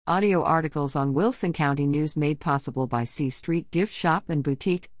Audio articles on Wilson County News made possible by C Street Gift Shop and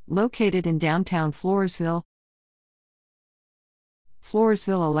Boutique, located in downtown Floresville.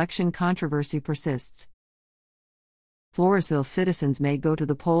 Floresville election controversy persists. Floresville citizens may go to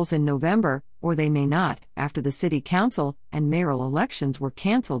the polls in November, or they may not, after the city council and mayoral elections were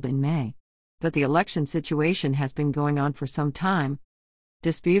canceled in May. But the election situation has been going on for some time.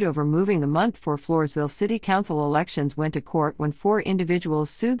 Dispute over moving the month for Floresville City Council elections went to court when 4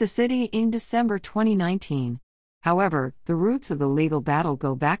 individuals sued the city in December 2019. However, the roots of the legal battle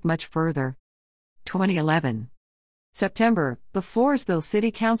go back much further. 2011. September, the Floresville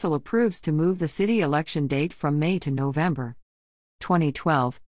City Council approves to move the city election date from May to November.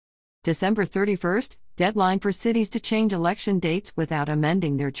 2012. December 31st, deadline for cities to change election dates without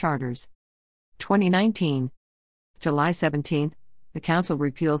amending their charters. 2019. July 17th. The council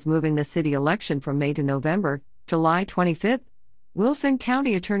repeals moving the city election from May to November. July 25th, Wilson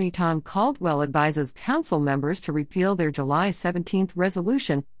County Attorney Tom Caldwell advises council members to repeal their July 17th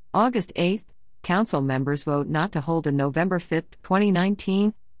resolution. August 8th, council members vote not to hold a November 5th,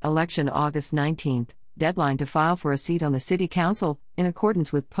 2019 election. August 19th, deadline to file for a seat on the city council, in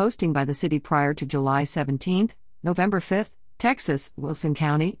accordance with posting by the city prior to July 17th. November 5th, Texas, Wilson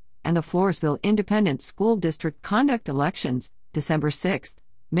County, and the Floresville Independent School District conduct elections. December 6th,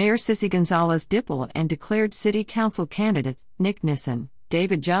 Mayor Sissy Gonzalez Dipple and declared city council candidates Nick Nissen,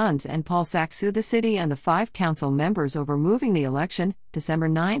 David Johns and Paul Sack sue the city and the 5 council members over moving the election. December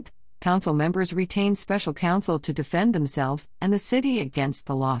 9th, council members retain special counsel to defend themselves and the city against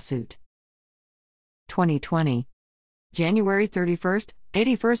the lawsuit. 2020. January 31st,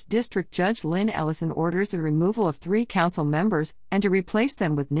 81st District Judge Lynn Ellison orders the removal of 3 council members and to replace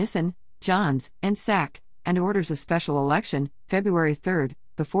them with Nissen, Johns, and Sack, and orders a special election. February 3rd,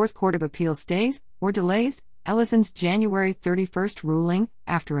 the 4th Court of Appeals stays, or delays, Ellison's January 31st ruling,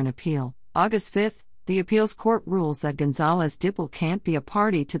 after an appeal. August 5th, the appeals court rules that Gonzalez Dipple can't be a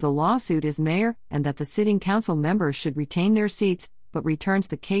party to the lawsuit as mayor and that the sitting council members should retain their seats, but returns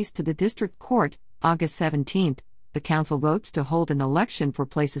the case to the district court. August 17th, the council votes to hold an election for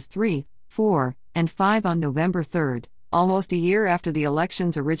places 3, 4, and 5 on November 3rd. Almost a year after the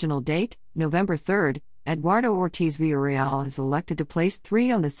election's original date, November 3rd, Eduardo Ortiz Villarreal is elected to place 3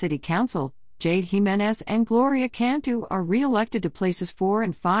 on the city council. Jade Jimenez and Gloria Cantu are re-elected to places 4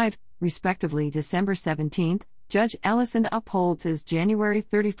 and 5, respectively. December 17th, Judge Ellison upholds his January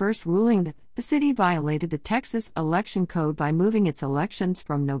 31st ruling that the city violated the Texas Election Code by moving its elections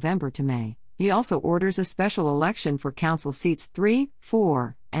from November to May. He also orders a special election for council seats 3,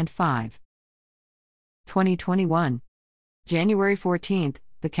 4, and 5. 2021. January 14th,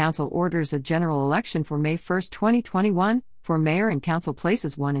 the council orders a general election for May 1, 2021, for mayor and council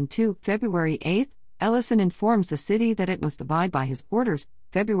places 1 and 2. February 8th, Ellison informs the city that it must abide by his orders.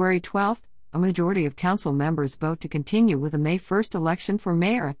 February 12th, a majority of council members vote to continue with a May 1st election for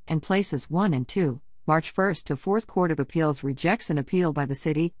mayor and places 1 and 2. March 1st, the 4th Court of Appeals rejects an appeal by the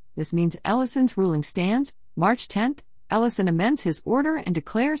city. This means Ellison's ruling stands. March 10th, Ellison amends his order and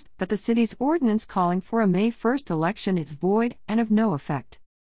declares that the city's ordinance calling for a May 1st election is void and of no effect.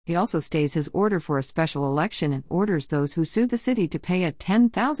 He also stays his order for a special election and orders those who sued the city to pay a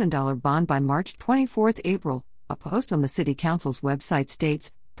 $10,000 bond by March 24. April, a post on the city council's website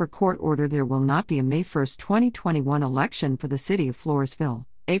states, per court order there will not be a May 1, 2021 election for the city of Floresville.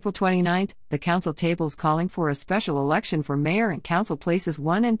 April 29, the council tables calling for a special election for mayor and council places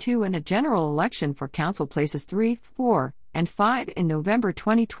 1 and 2 and a general election for council places 3, 4, and 5 in November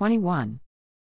 2021.